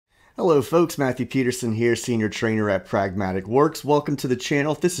Hello folks, Matthew Peterson here, Senior Trainer at Pragmatic Works. Welcome to the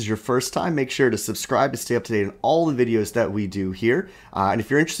channel. If this is your first time, make sure to subscribe to stay up to date on all the videos that we do here. And if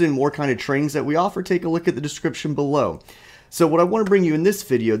you're interested in more kind of trainings that we offer, take a look at the description below. So what I want to bring you in this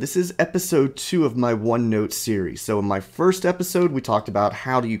video, this is episode 2 of my OneNote series. So in my first episode, we talked about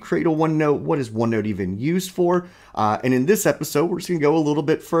how do you create a OneNote, what is OneNote even used for, and in this episode, we're just going to go a little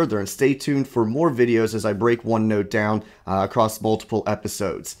bit further and stay tuned for more videos as I break OneNote down across multiple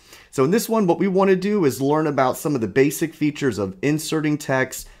episodes. So in this one, what we want to do is learn about some of the basic features of inserting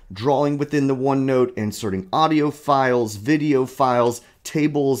text, drawing within the OneNote, inserting audio files, video files,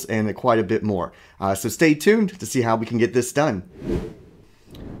 tables, and quite a bit more. So stay tuned to see how we can get this done.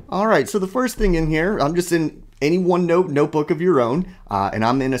 Alright, so the first thing in here, I'm just in any OneNote notebook of your own, and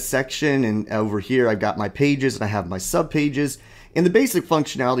I'm in a section, and over here I've got my pages and I have my subpages. And the basic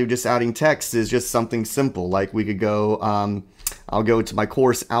functionality of just adding text is just something simple, like we could go, I'll go to my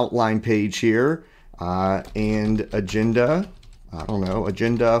course outline page here, and agenda,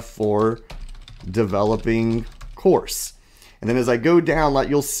 agenda for developing course. And then as I go down, like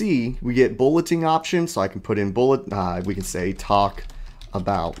you'll see, we get bulleting options. So I can put in we can say talk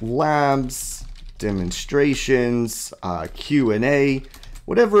about labs, demonstrations, Q&A,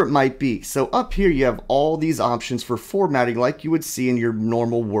 whatever it might be. So up here you have all these options for formatting like you would see in your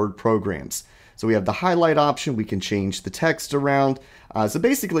normal Word programs. So we have the highlight option, we can change the text around. So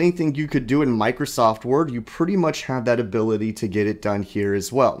basically anything you could do in Microsoft Word, you pretty much have that ability to get it done here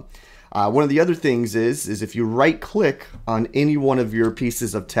as well. One of the other things is if you right click on any one of your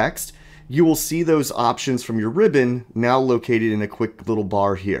pieces of text, you will see those options from your ribbon now located in a quick little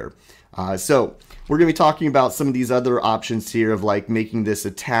bar here. So we're going to be talking about some of these other options here of like making this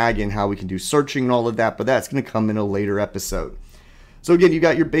a tag and how we can do searching and all of that, but that's going to come in a later episode. So again, you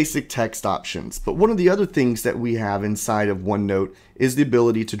got your basic text options, but one of the other things that we have inside of OneNote is the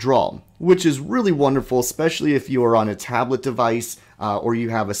ability to draw, which is really wonderful, especially if you are on a tablet device or you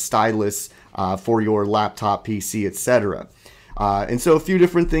have a stylus for your laptop, PC, etc. And so a few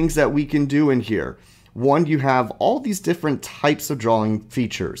different things that we can do in here. One, you have all these different types of drawing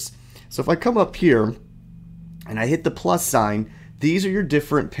features. So if I come up here and I hit the plus sign, these are your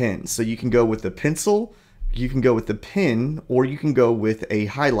different pens. So you can go with the pencil, you can go with the pen, or you can go with a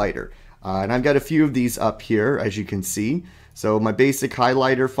highlighter. And I've got a few of these up here, as you can see. So my basic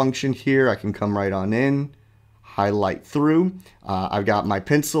highlighter function here, I can come right on in, highlight through. I've got my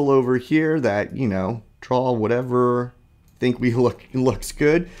pencil over here that, draw whatever think looks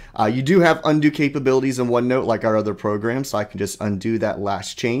good. You do have undo capabilities in OneNote like our other programs, so I can just undo that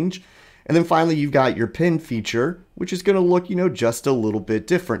last change. And then finally, you've got your pen feature, which is going to look, just a little bit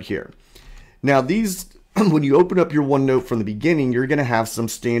different here. Now these, when you open up your OneNote from the beginning, you're going to have some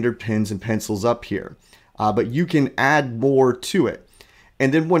standard pens and pencils up here, but you can add more to it.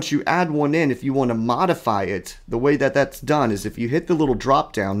 And then once you add one in, if you want to modify it, the way that that's done is if you hit the little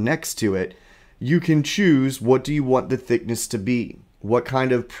drop down next to it, you can choose what do you want the thickness to be. What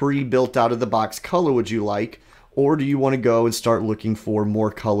kind of pre-built out of the box color would you like? Or do you want to go and start looking for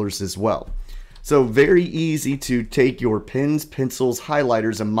more colors as well? So very easy to take your pens, pencils,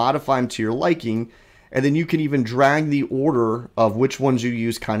 highlighters and modify them to your liking. And then you can even drag the order of which ones you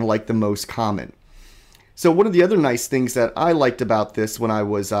use, kind of like the most common. So one of the other nice things that I liked about this when I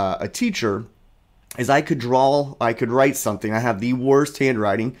was a teacher is I could draw, I could write something. I have the worst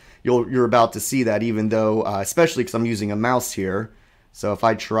handwriting. You're about to see that, even though, especially because I'm using a mouse here. So if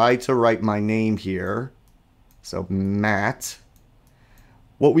I try to write my name here, so Matt,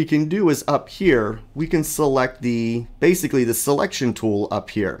 what we can do is up here, we can select basically the selection tool up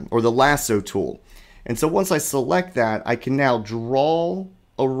here, or the lasso tool. And so once I select that, I can now draw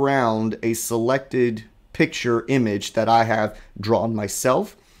around a selected picture image that I have drawn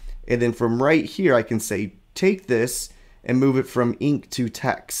myself. And then from right here, I can say, take this and move it from ink to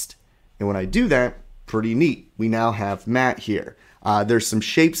text. And when I do that, pretty neat. We now have Matt here. There's some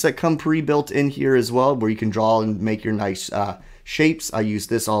shapes that come pre-built in here as well, where you can draw and make your nice shapes. I use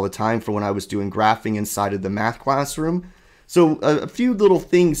this all the time for when I was doing graphing inside of the math classroom. So a few little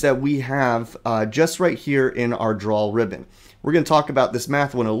things that we have just right here in our draw ribbon. We're going to talk about this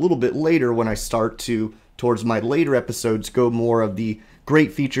math one a little bit later when I start to, towards my later episodes, go more of the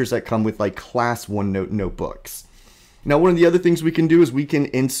great features that come with like class OneNote notebooks. Now one of the other things we can do is we can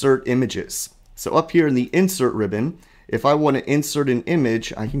insert images. So up here in the insert ribbon, if I want to insert an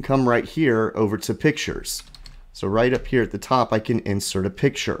image, I can come right here over to pictures. So right up here at the top, I can insert a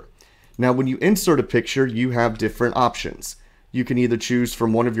picture. Now when you insert a picture, you have different options. You can either choose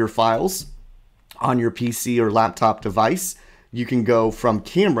from one of your files on your PC or laptop device. You can go from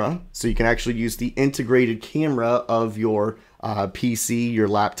camera, so you can actually use the integrated camera of your PC, your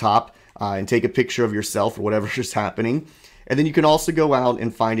laptop, and take a picture of yourself or whatever's just happening. And then you can also go out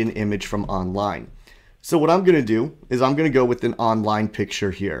and find an image from online. So what I'm going to do is I'm going to go with an online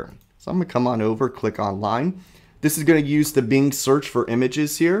picture here. So I'm going to come on over, click online. This is going to use the Bing search for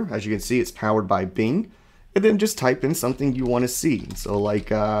images here. As you can see, it's powered by Bing. And then just type in something you want to see. So like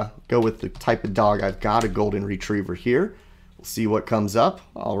go with the type of dog I've got, a golden retriever here. We'll see what comes up.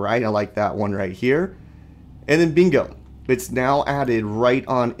 All right, I like that one right here. And then bingo, it's now added right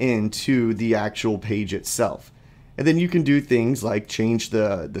on into the actual page itself. And then you can do things like change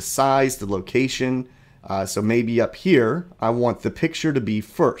the size, the location. So maybe up here, I want the picture to be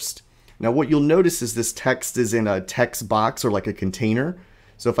first. Now what you'll notice is this text is in a text box or like a container.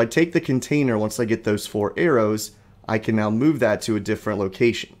 So if I take the container, once I get those 4 arrows, I can now move that to a different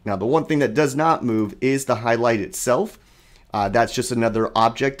location. Now the one thing that does not move is the highlight itself. That's just another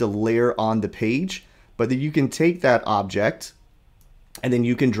object, a layer on the page. But then you can take that object and then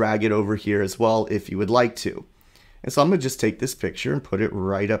you can drag it over here as well if you would like to. And so I'm going to just take this picture and put it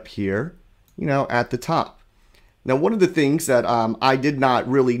right up here, you know, at the top. Now one of the things that I did not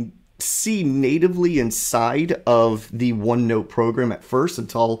really see natively inside of the OneNote program at first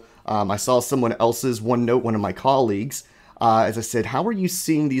until I saw someone else's OneNote, one of my colleagues. As I said, how are you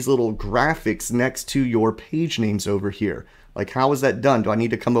seeing these little graphics next to your page names over here? Like, how is that done? Do I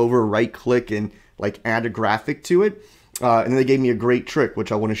need to come over, right click, and like add a graphic to it? And then they gave me a great trick,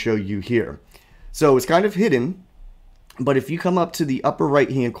 which I want to show you here. So it's kind of hidden, but if you come up to the upper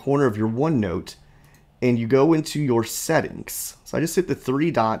right hand corner of your OneNote and you go into your settings. So I just hit the 3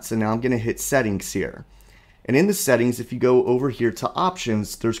 dots and now I'm going to hit settings here. And in the settings, if you go over here to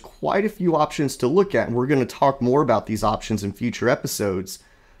options, there's quite a few options to look at. And we're going to talk more about these options in future episodes.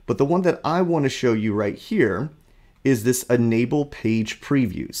 But the one that I want to show you right here is this enable page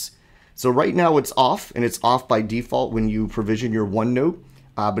previews. So right now it's off, and it's off by default when you provision your OneNote.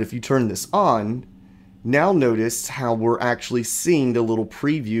 But if you turn this on, now notice how we're actually seeing the little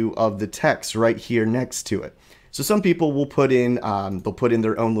preview of the text right here next to it. So some people will put in, they'll put in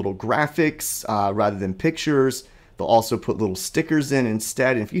their own little graphics rather than pictures. They'll also put little stickers in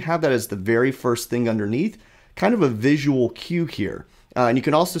instead. And if you have that as the very first thing underneath, kind of a visual cue here. And you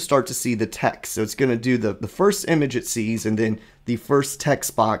can also start to see the text. So it's going to do the first image it sees and then the first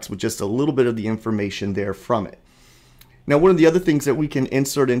text box with just a little bit of the information there from it. Now, one of the other things that we can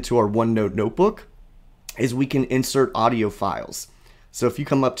insert into our OneNote notebook is we can insert audio files. So if you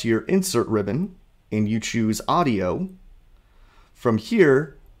come up to your insert ribbon and you choose audio, from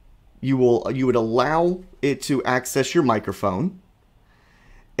here you would allow it to access your microphone,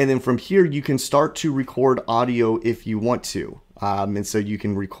 and then from here you can start to record audio if you want to. And so you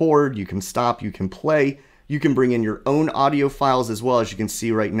can record, you can stop, you can play, you can bring in your own audio files as well. As you can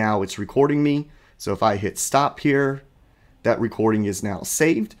see right now, it's recording me. So if I hit stop here, that recording is now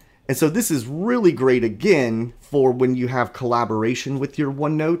saved. And so this is really great, again, for when you have collaboration with your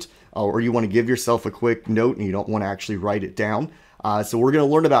OneNote, or you want to give yourself a quick note and you don't want to actually write it down. So we're going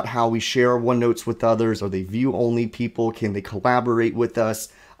to learn about how we share OneNotes with others. Are they view-only people? Can they collaborate with us?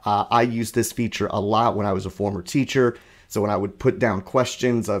 I used this feature a lot when I was a former teacher. So when I would put down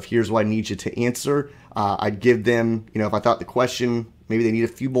questions of here's what I need you to answer, I'd give them, you know, if I thought the question, maybe they need a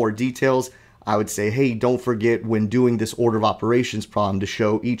few more details, I would say, hey, don't forget when doing this order of operations problem to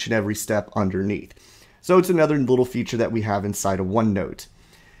show each and every step underneath. So it's another little feature that we have inside of OneNote.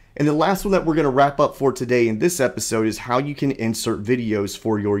 And the last one that we're going to wrap up for today in this episode is how you can insert videos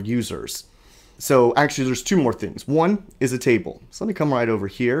for your users. So actually there's 2 more things. One is a table. So let me come right over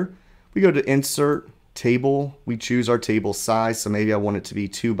here. We go to insert, table. We choose our table size. So maybe I want it to be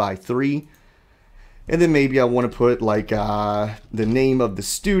 2 by 3. And then maybe I want to put like the name of the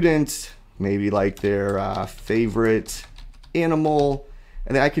student, maybe like their favorite animal,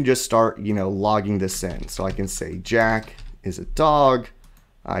 and then I can just start, you know, logging this in. So I can say Jack is a dog,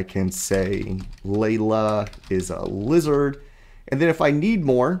 I can say Layla is a lizard, and then if I need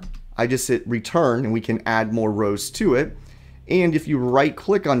more, I just hit return and we can add more rows to it. And if you right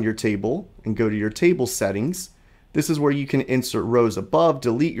click on your table and go to your table settings, this is where you can insert rows above,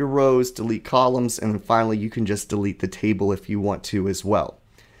 delete your rows, delete columns, and then finally you can just delete the table if you want to as well.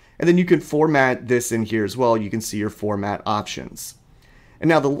 And then you can format this in here as well. You can see your format options. And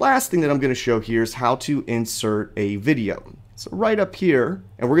now the last thing that I'm going to show here is how to insert a video. So right up here,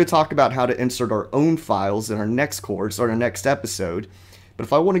 and we're going to talk about how to insert our own files in our next course or our next episode. But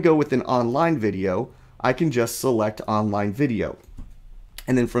if I want to go with an online video, I can just select online video.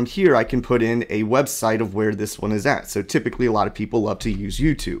 And then from here, I can put in a website of where this one is at. So typically a lot of people love to use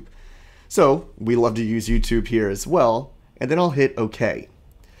YouTube. So we love to use YouTube here as well. And then I'll hit OK.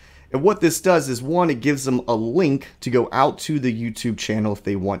 And what this does is, one, it gives them a link to go out to the YouTube channel if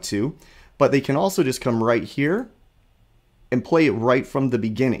they want to, but they can also just come right here and play it right from the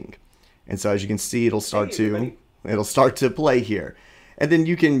beginning. And so as you can see, it'll start to play here. And then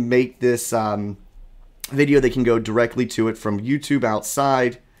you can make this video, they can go directly to it from YouTube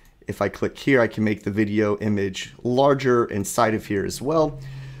outside. If I click here, I can make the video image larger inside of here as well.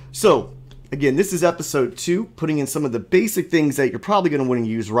 So again, this is episode 2, putting in some of the basic things that you're probably going to want to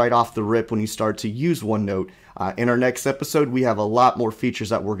use right off the rip when you start to use OneNote. In our next episode, we have a lot more features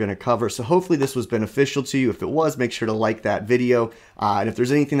that we're going to cover, so hopefully this was beneficial to you. If it was, make sure to like that video. And if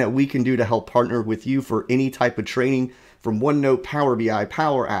there's anything that we can do to help partner with you for any type of training from OneNote, Power BI,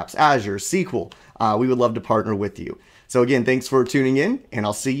 Power Apps, Azure, SQL, we would love to partner with you. So again, thanks for tuning in, and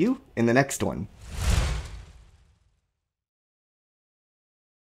I'll see you in the next one.